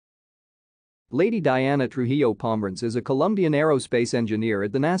Lady Diana Trujillo Pomerantz is a Colombian aerospace engineer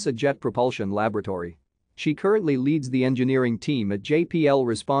at the NASA Jet Propulsion Laboratory. She currently leads the engineering team at JPL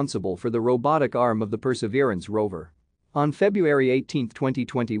responsible for the robotic arm of the Perseverance rover. On February 18,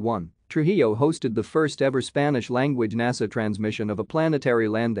 2021, Trujillo hosted the first-ever Spanish-language NASA transmission of a planetary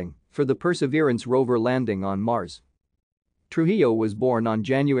landing for the Perseverance rover landing on Mars. Trujillo was born on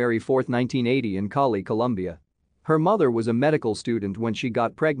January 4, 1980 in Cali, Colombia. Her mother was a medical student when she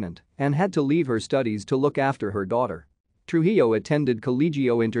got pregnant and had to leave her studies to look after her daughter. Trujillo attended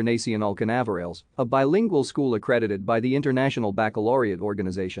Colegio Internacional Canaverales, a bilingual school accredited by the International Baccalaureate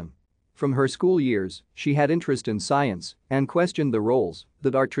Organization. From her school years, she had interest in science and questioned the roles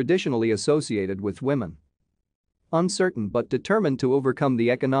that are traditionally associated with women. Uncertain but determined to overcome the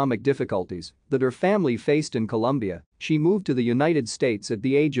economic difficulties that her family faced in Colombia, she moved to the United States at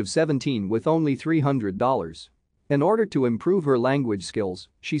the age of 17 with only $300. In order to improve her language skills,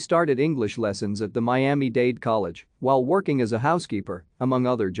 she started English lessons at the Miami-Dade College while working as a housekeeper, among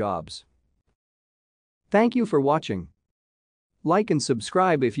other jobs. Thank you for watching. Like and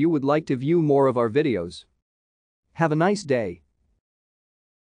subscribe if you would like to view more of our videos. Have a nice day.